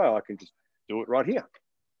need to go. I can just do it right here,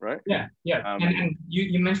 right? Yeah. And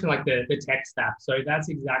you mentioned like the tech stack. So that's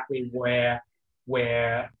exactly where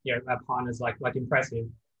you know, our partners like Impressive,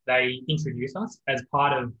 they introduce us as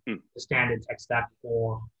part of the standard tech stack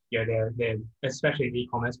for, you know, their especially the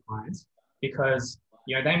e-commerce clients, because,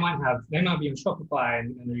 you know, they might be in Shopify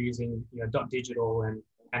and they're using, you know, .digital and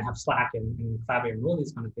have Slack and Klaviyo and all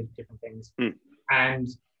these kind of different things. And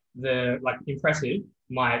the like Impressive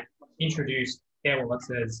might introduce Airwallex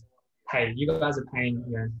that says, hey, you guys are paying,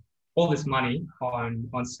 you know, all this money on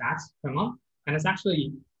sats per month, and it's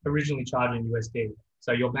actually originally charging USD.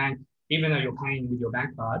 So your bank, even though you're paying with your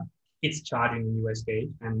bank card, it's charging in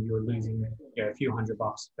USD, and you're losing, you know, a few $100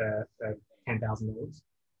 for $10,000.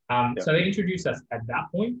 So they introduced us at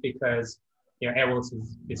that point because, you know, Airwallex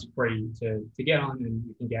is free to get on, and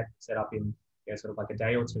you can get set up in, you know, sort of like a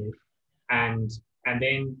day or two, and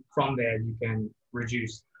then from there you can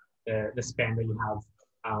reduce the spend that you have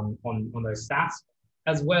on those stats,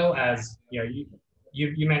 as well as, you know,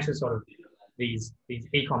 you mentioned sort of these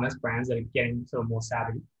e-commerce brands that are getting sort of more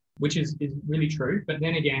savvy, which is really true. But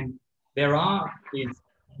then again, there are these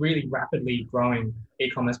really rapidly growing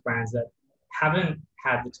e-commerce brands that haven't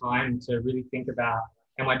had the time to really think about,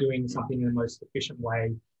 am I doing something in the most efficient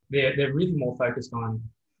way? They're really more focused on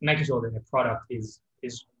making sure that their product is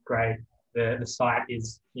great, the site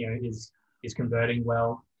is, you know, is converting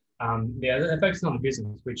well. They're focusing on the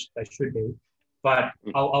business, which they should be. But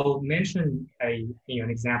I'll mention an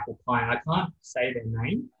example client. I can't say their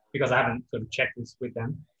name because I haven't sort of checked this with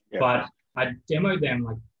them. Yeah. But I demoed them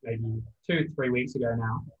like maybe 2-3 weeks ago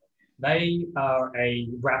now. They are a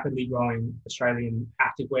rapidly growing Australian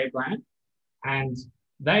activewear brand, and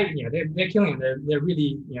they're killing it. They're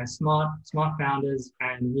really, you know, smart founders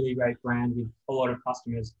and really great brand with a lot of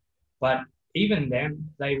customers. But even then,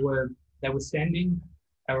 they were sending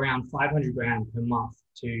around 500 grand per month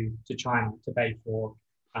to China to pay for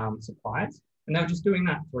supplies, and they were just doing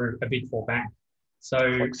that for a big four bank. So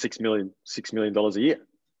like $6 million a year.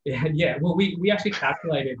 Yeah. Well, we actually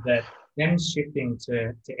calculated that them shifting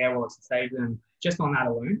to Airwallex saved them just on that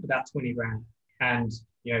alone about 20 grand. And,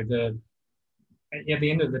 you know, at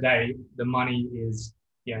the end of the day, the money is,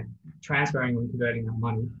 you know, transferring and converting that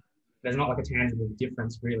money. There's not like a tangible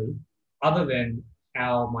difference really, other than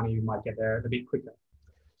our money might get there a bit quicker.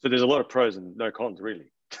 So there's a lot of pros and no cons,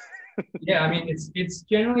 really. Yeah, I mean, it's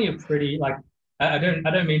generally a pretty, like, I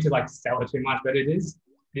don't mean to like sell it too much, but it is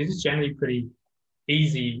generally pretty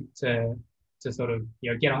easy to sort of,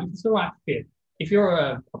 you know, get on. It's the right fit. If you're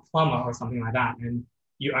a plumber or something like that, and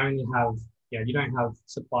you only have, you know, you don't have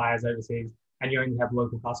suppliers overseas, and you only have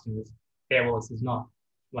local customers, Airwallex is not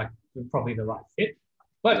like probably the right fit.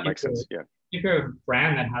 But that makes sense. Yeah. If you're a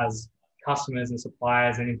brand that has customers and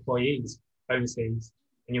suppliers and employees overseas,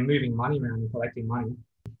 and you're moving money around and collecting money,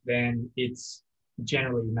 then it's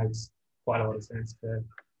generally makes quite a lot of sense.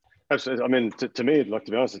 Absolutely. I mean, to me, like,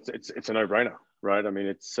 to be honest, it's a no-brainer, right? I mean,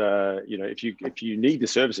 it's you know, if you need the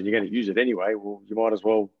service and you're going to use it anyway, well, you might as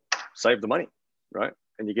well save the money, right?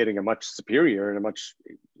 And you're getting a much superior and a much,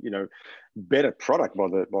 you know, better product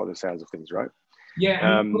by the sounds of things, right?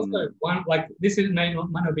 Yeah, and also one, like, this might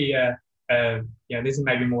not be this is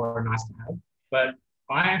maybe more nice to have, but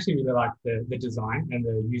I actually really like the design and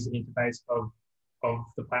the user interface of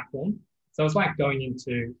the platform. So it's like going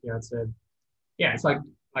into, you know, it's like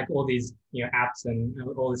all these, you know, apps and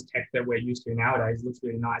all this tech that we're used to nowadays looks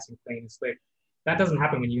really nice and clean and slick. That doesn't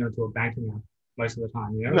happen when you go into a banking app. most of the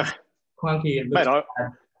time. You know, No. it's clunky. It Mate, looks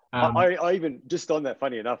bad. I even, just on that,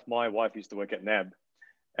 funny enough, my wife used to work at NAB,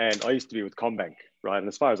 and I used to be with CommBank, right? And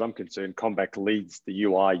as far as I'm concerned, CommBank leads the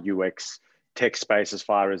UI, UX, tech space as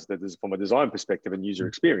far as from a design perspective and user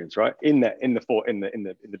experience, right? In the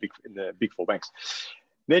big four banks.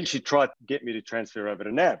 Then she tried to get me to transfer over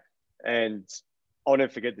to NAB, and I'll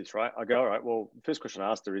never forget this, right? I go, all right, well, the first question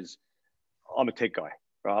I asked her is, I'm a tech guy,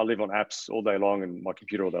 right? I live on apps all day long and my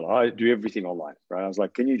computer all day long. I do everything online, right? I was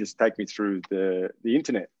like, can you just take me through the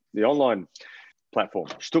internet, the online platform?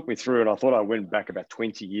 She took me through, and I thought I went back about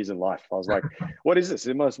 20 years in life. I was like, what is this?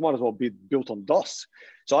 It might as well be built on DOS.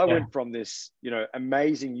 So I went from this,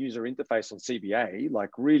 amazing user interface on CBA,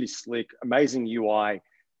 like really slick, amazing UI,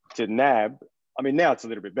 to NAB. I mean, now it's a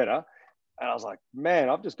little bit better. And I was like, man,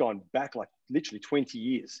 I've just gone back like literally 20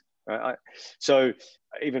 years. Right? So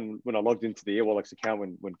even when I logged into the Airwallex account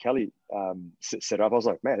when Kelly set up, I was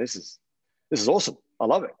like, man, this is awesome. I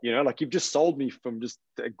love it. Like you've just sold me from just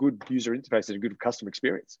a good user interface and a good customer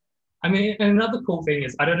experience. I mean, and another cool thing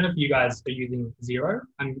is, I don't know if you guys are using Xero.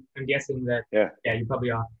 I'm guessing that. Yeah, you probably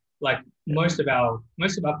are. Like most of our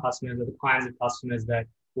customers are the kinds of customers that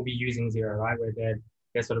will be using Xero, right? Where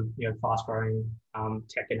they're sort of fast growing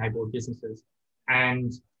tech enabled businesses,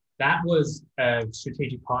 and that was a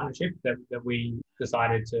strategic partnership that we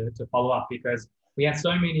decided to follow up, because we had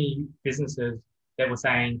so many businesses that were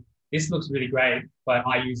saying, this looks really great, but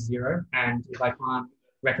I use Xero, and if I can't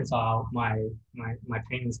reconcile my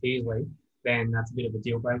payments easily, then that's a bit of a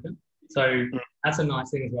deal breaker. So that's a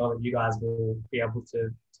nice thing as well, that you guys will be able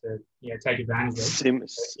to take advantage of.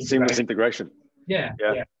 Seamless integration. Yeah.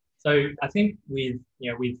 So I think with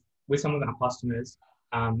some of our customers,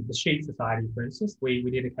 the Sheet Society, for instance, we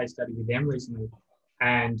did a case study with them recently,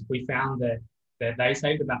 and we found that they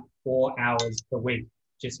saved about 4 hours per week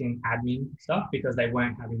just in admin stuff, because they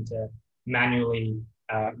weren't having to manually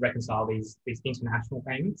reconcile these international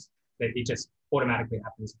payments. That it just automatically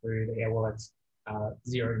happens through the Airwallex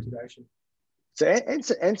Xero integration. So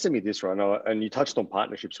answer me this, right? And you touched on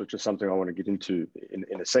partnerships, which is something I want to get into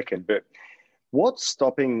in a second. But what's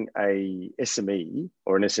stopping a SME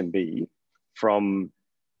or an SMB from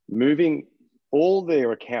moving all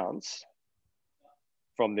their accounts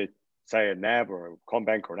from the, say, a NAB or a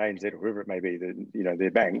CommBank or an ANZ or whoever it may be,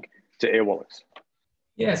 their bank, to Airwallex?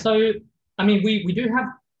 Yeah, so I mean, we do have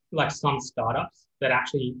like some startups that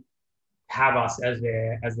actually have us as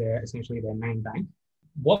their essentially their main bank.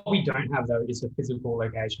 What we don't have though is a physical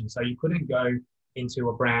location. So you couldn't go into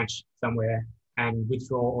a branch somewhere and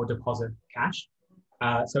withdraw or deposit cash.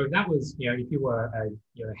 So if that was, if you were a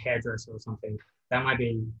hairdresser or something, that might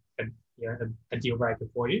be a deal breaker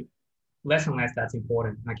for you. Less and less that's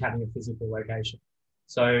important, like having a physical location.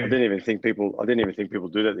 So I didn't even think people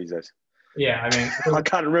do that these days. Yeah, I mean, I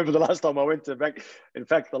can't remember the last time I went to a bank. In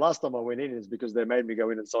fact, the last time I went in is because they made me go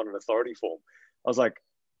in and sign an authority form. I was like,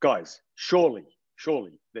 guys, surely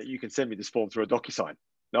that you can send me this form through a DocuSign.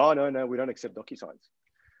 No, we don't accept DocuSigns.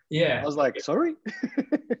 Yeah. I was like, sorry?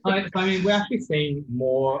 I mean, we're actually seeing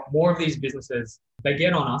more of these businesses, they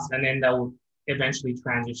get on us and then they'll eventually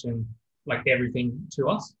transition like everything to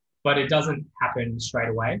us, but it doesn't happen straight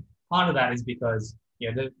away. Part of that is because,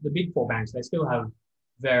 the big four banks, they still have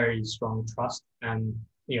very strong trust, and,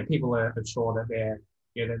 people are sure that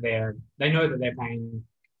they know that they're paying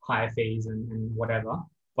higher fees and whatever,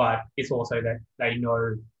 but it's also that they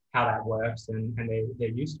know how that works and they're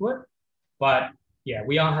used to it. But yeah,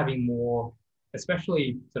 we are having more,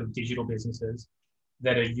 especially sort of digital businesses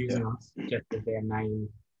that are using us just as their main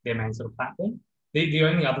sort of platform. The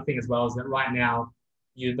only other thing as well is that right now,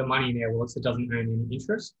 the money in Airwallex, it doesn't earn any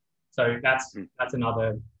interest. So that's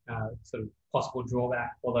another sort of possible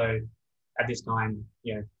drawback. Although at this time,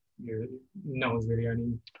 no one's really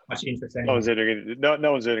earning much interest anyway.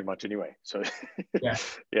 No one's earning much anyway. So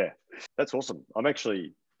yeah, that's awesome. I'm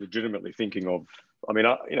actually legitimately thinking of, I mean,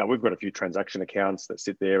 we've got a few transaction accounts that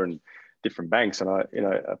sit there in different banks, and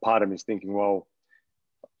a part of me is thinking, well,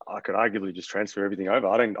 I could arguably just transfer everything over.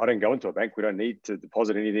 I don't go into a bank. We don't need to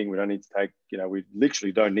deposit anything. We don't need to take, we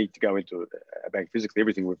literally don't need to go into a bank physically.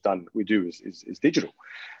 Everything we do is digital.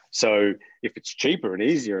 So if it's cheaper and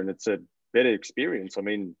easier and it's a better experience, I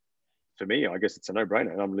mean, for me, I guess it's a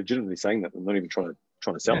no-brainer. And I'm legitimately saying that. I'm not even trying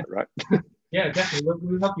to sell it, right? Yeah, definitely.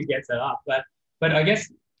 We'll help you get set up. But I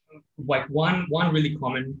guess like one really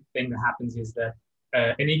common thing that happens is that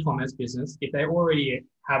an e-commerce business, if they already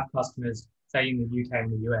have customers, say in the UK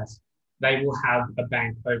and the US, they will have a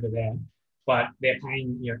bank over there, but they're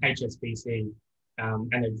paying HSBC,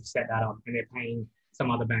 and they've set that up, and they're paying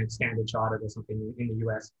some other bank, Standard Chartered or something in the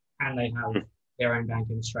US, and they have their own bank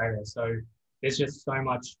in Australia. So there's just so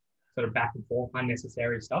much sort of back and forth,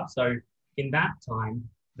 unnecessary stuff. So in that time,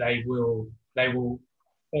 they will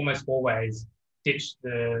almost always ditch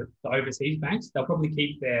the overseas banks. They'll probably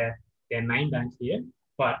keep their main bank here,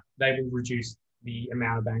 but they will reduce the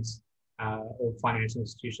amount of banks or financial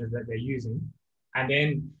institutions that they're using. And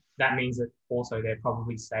then that means that also they're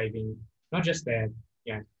probably saving not just their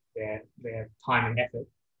time and effort,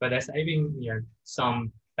 but they're saving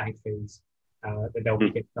some bank fees that they'll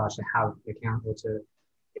be charged to have an account or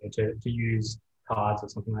to use cards or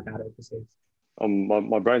something like that overseas.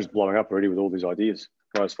 My brain's blowing up already with all these ideas,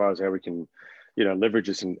 right, as far as how we can, leverage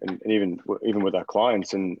this and even with our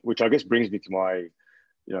clients, and which I guess brings me to my,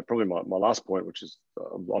 probably my last point, which is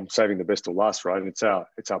I'm saving the best till last, right? And it's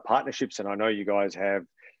our partnerships, and I know you guys have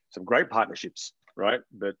some great partnerships, right?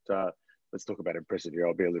 But let's talk about Impressive here.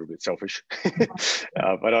 I'll be a little bit selfish,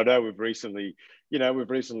 but I know we've recently,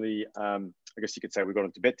 I guess you could say we got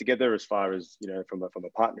into bed together as far as from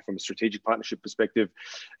a strategic partnership perspective.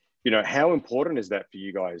 How important is that for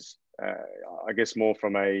you guys? I guess more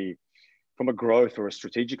from a growth or a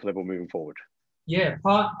strategic level moving forward. Yeah,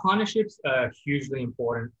 partnerships are hugely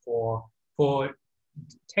important for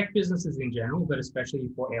tech businesses in general, but especially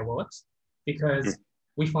for Airwallex, because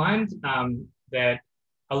we find that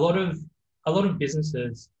a lot of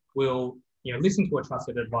businesses will listen to a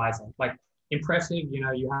trusted advisor. Like Impressive, you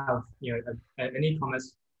have an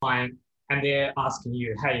e-commerce client, and they're asking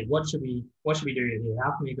you, hey, what should we do here?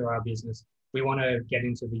 How can we grow our business? We want to get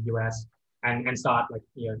into the US and start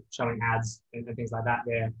showing ads and things like that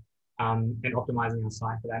there, and optimizing our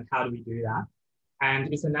site for that. How do we do that?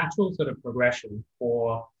 And it's a natural sort of progression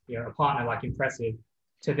for a partner like Impressive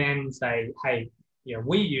to then say, hey,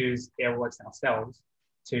 we use Airwallex ourselves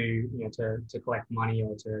to collect money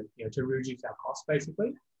or to reduce our costs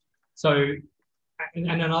basically. So, and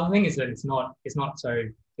another thing is that it's not so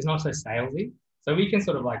salesy. So we can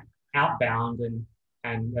sort of like outbound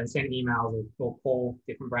and send emails or call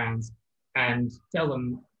different brands and tell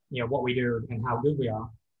them what we do and how good we are.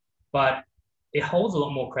 But it holds a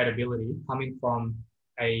lot more credibility coming from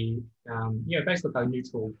a basically a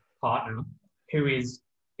neutral partner who is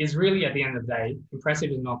really, at the end of the day,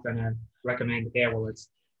 Impressive is not going to recommend Airwallex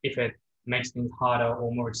if it makes things harder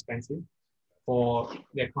or more expensive for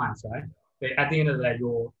their clients, right? But at the end of the day,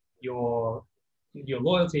 your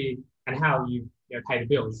loyalty and how you pay the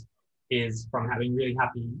bills is from having really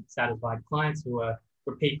happy, satisfied clients who are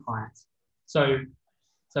repeat clients. So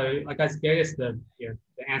like I guess the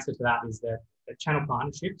answer to that is that the channel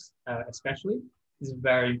partnerships, especially, is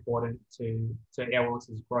very important to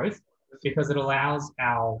Airwallex's growth, because it allows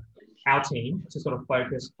our team to sort of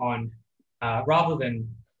focus on rather than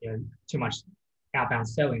too much outbound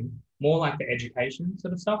selling, more like the education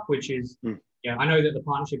sort of stuff, which is I know that the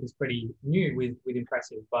partnership is pretty new with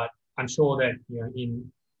Impressive, but I'm sure that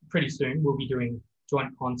in pretty soon we'll be doing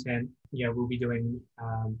joint content. We'll be doing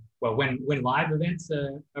when live events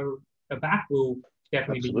are back, we'll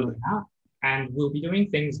definitely be doing that, and we'll be doing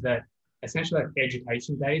things that essentially like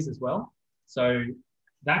education days as well. So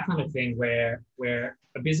that kind of thing where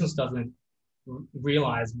a business doesn't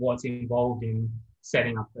realize what's involved in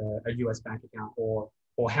setting up a US bank account or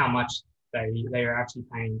how much they are actually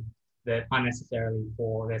paying that unnecessarily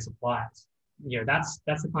for their suppliers. That's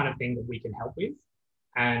the kind of thing that we can help with.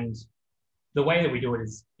 And the way that we do it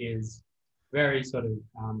is very sort of,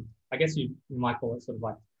 I guess you might call it sort of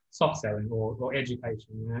like soft selling or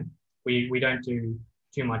education. We don't do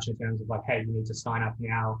too much in terms of like, hey, you need to sign up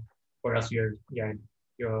now or else your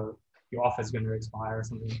offer is going to expire or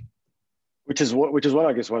something. Which is what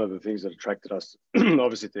I guess one of the things that attracted us,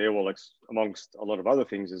 obviously, to Airwallex, amongst a lot of other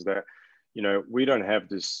things, is that we don't have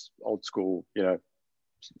this old school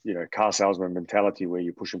car salesman mentality where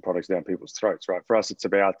you're pushing products down people's throats, right? For us, it's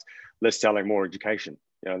about less selling, more education.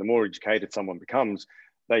 The more educated someone becomes,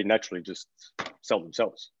 they naturally just sell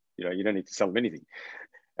themselves. You don't need to sell them anything.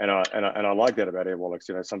 And I like that about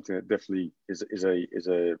Airwallex. Something that definitely is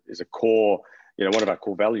a core. One of our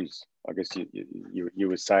core values, I guess you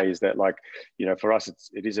would say, is that, like, for us,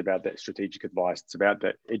 it is about that strategic advice. It's about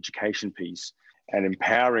that education piece and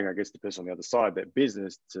empowering, I guess, the person on the other side, that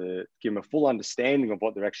business, to give them a full understanding of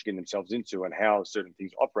what they're actually getting themselves into and how certain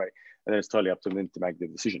things operate. And then it's totally up to them to make the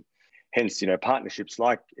decision. Hence, partnerships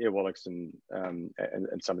like Airwallex and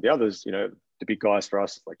some of the others, the big guys for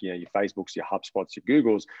us, like, your Facebooks, your HubSpots, your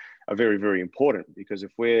Googles, are very, very important, because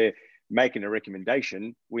if we're making a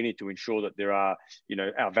recommendation, we need to ensure that there are,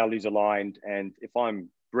 our values aligned. And if I'm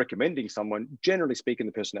recommending someone, generally speaking,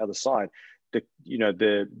 the person on the other side,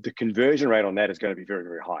 the conversion rate on that is going to be very,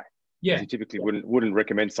 very high, Yeah. You typically wouldn't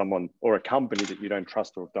recommend someone or a company that you don't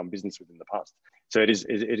trust or have done business with in the past. So it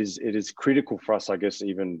is critical for us, I guess,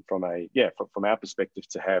 even from our perspective,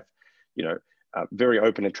 to have, very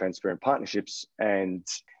open and transparent partnerships and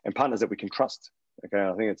partners that we can trust. Okay,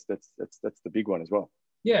 I think that's the big one as well.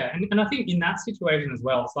 Yeah, and I think in that situation as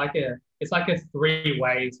well, it's like a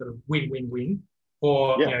three-way sort of win-win-win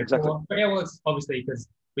for exactly. for Airworks, obviously, because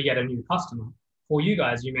we get a new customer. For you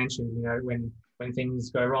guys, you mentioned when things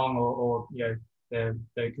go wrong or the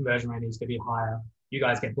conversion rate needs to be higher, you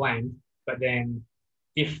guys get blamed. But then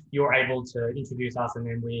if you're able to introduce us and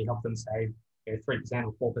then we help them save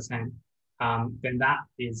 3% or 4%, then that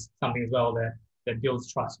is something as well that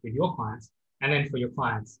builds trust with your clients. And then for your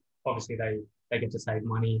clients, obviously they get to save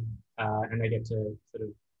money and they get to sort of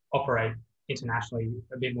operate internationally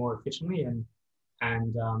a bit more efficiently.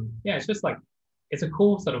 And it's just like, it's a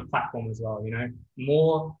cool sort of platform as well.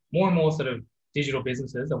 More and more sort of digital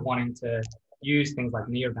businesses are wanting to use things like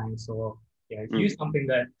neobanks or use something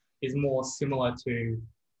that is more similar to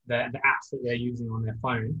the apps that they're using on their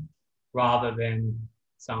phone, rather than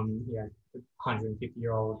some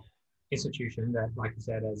 150-year-old institution that, like you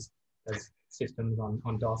said, has systems on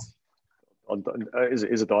DOS.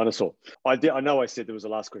 Is a dinosaur. I know I said there was a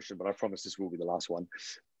last question, but I promise this will be the last one.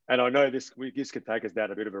 And I know this could take us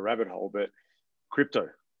down a bit of a rabbit hole, but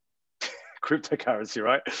cryptocurrency,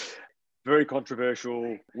 right? Very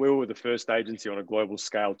controversial. We were the first agency on a global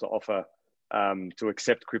scale to offer to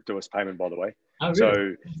accept crypto as payment, by the way. Oh, really?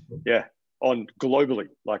 So yeah, on globally,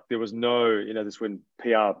 like there was no, this went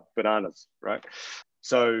PR bananas, right?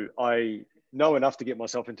 So I know enough to get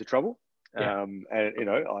myself into trouble. Yeah. And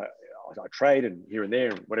I trade and here and there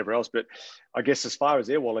and whatever else. But I guess as far as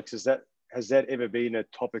Airwallex, has that ever been a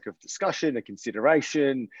topic of discussion, a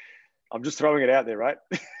consideration? I'm just throwing it out there, right?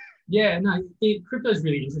 Yeah, no, crypto is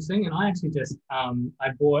really interesting, and I actually just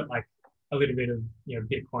I bought like a little bit of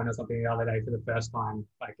Bitcoin or something the other day for the first time,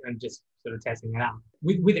 and just sort of testing it out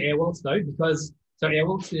with Airwallex though, because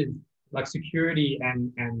Airwallex is like security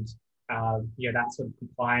and that sort of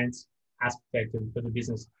compliance aspect for the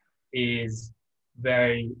business is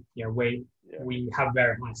very we have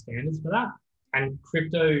very high standards for that, and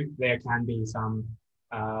crypto there can be some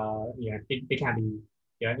it can be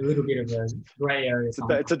a little bit of a gray area.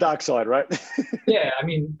 It's a dark side, right? Yeah, I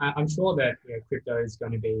mean, I'm sure that crypto is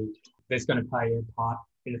going to play a part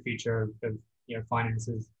in the future of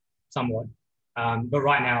finances somewhat. But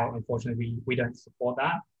right now, unfortunately, we don't support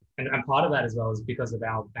that, and part of that as well is because of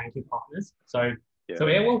our banking partners. So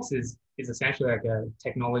Airwallex is essentially like a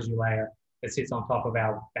technology layer that sits on top of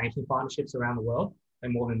our banking partnerships around the world,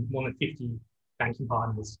 and more than 50 banking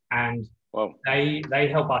partners, and wow. They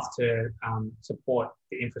help us to support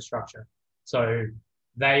the infrastructure. So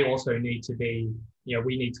they also need to be,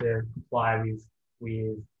 we need to comply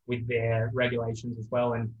with their regulations as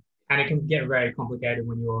well, and it can get very complicated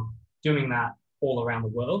when you're doing that all around the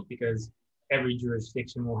world, because every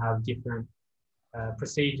jurisdiction will have different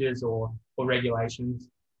procedures or regulations,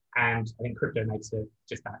 and I think crypto makes it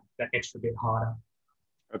just that extra bit harder.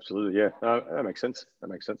 Absolutely, yeah. That makes sense.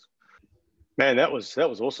 Man, that was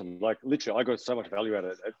awesome. Like literally, I got so much value out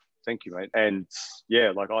of it. Thank you, mate. And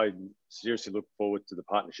yeah, like I seriously look forward to the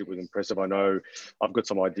partnership with Impressive. I know I've got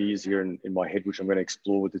some ideas here in my head, which I'm going to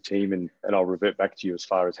explore with the team, and I'll revert back to you as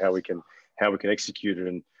far as how we can execute it,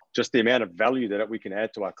 and just the amount of value that we can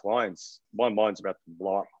add to our clients. My mind's about to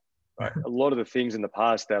blow up. Right? A lot of the things in the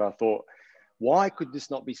past that I thought, why could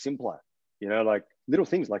this not be simpler? Like little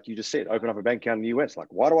things like you just said, open up a bank account in the US. Like,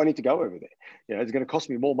 why do I need to go over there? It's going to cost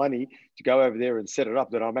me more money to go over there and set it up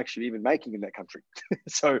than I'm actually even making in that country.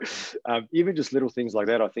 So even just little things like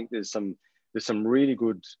that, I think there's some really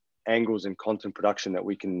good angles and content production that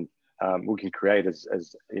we can create as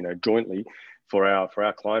jointly for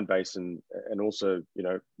our client base and also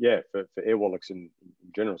for Airwallex in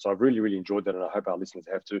general. So I've really enjoyed that, and I hope our listeners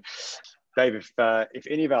have too. Dave, if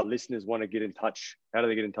any of our listeners want to get in touch, how do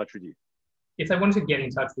they get in touch with you? If they want to get in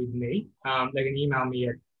touch with me, they can email me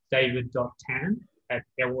at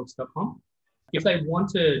david.tan@airwallex.com. If they want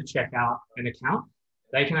to check out an account,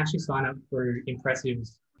 they can actually sign up through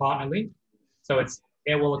Impressive's partner link. So it's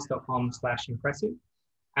airwallex.com/impressive,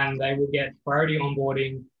 and they will get priority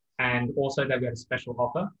onboarding, and also they'll get a special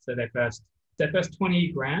offer. So their first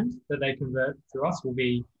 20 grand that they convert through us will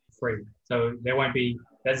be free. So there won't be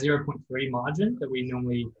that 0.3 margin that we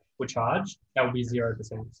normally would charge. That will be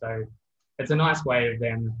 0%. So it's a nice way of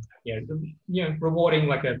them, rewarding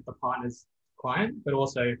like a partner's client, but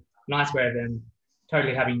also a nice way of them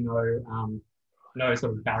totally having no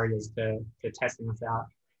sort of barriers to testing us out.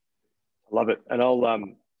 Love it. And I'll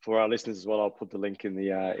for our listeners as well, I'll put the link in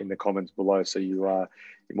the comments below. So you're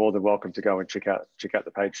more than welcome to go and check out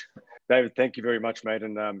the page. David, thank you very much, mate.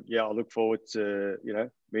 And I look forward to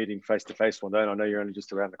meeting face to face one day. And I know you're only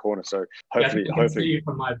just around the corner, so hopefully, I can see you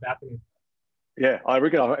from my balcony. Yeah, I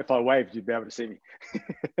reckon if I waved, you'd be able to see me.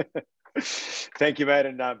 Thank you, mate,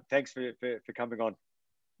 and thanks for coming on.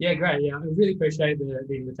 Yeah, great. Yeah, I really appreciate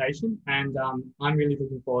the invitation, and I'm really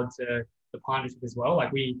looking forward to the partnership as well.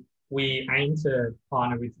 Like we aim to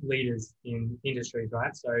partner with leaders in industries,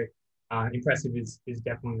 right? So Impressive is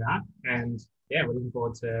definitely that, and yeah, we're looking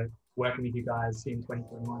forward to working with you guys in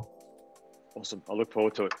 2021. Awesome. I look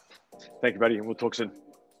forward to it. Thank you, buddy, and we'll talk soon.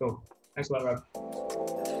 Cool. Thanks a lot,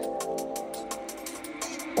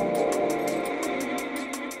 Rob.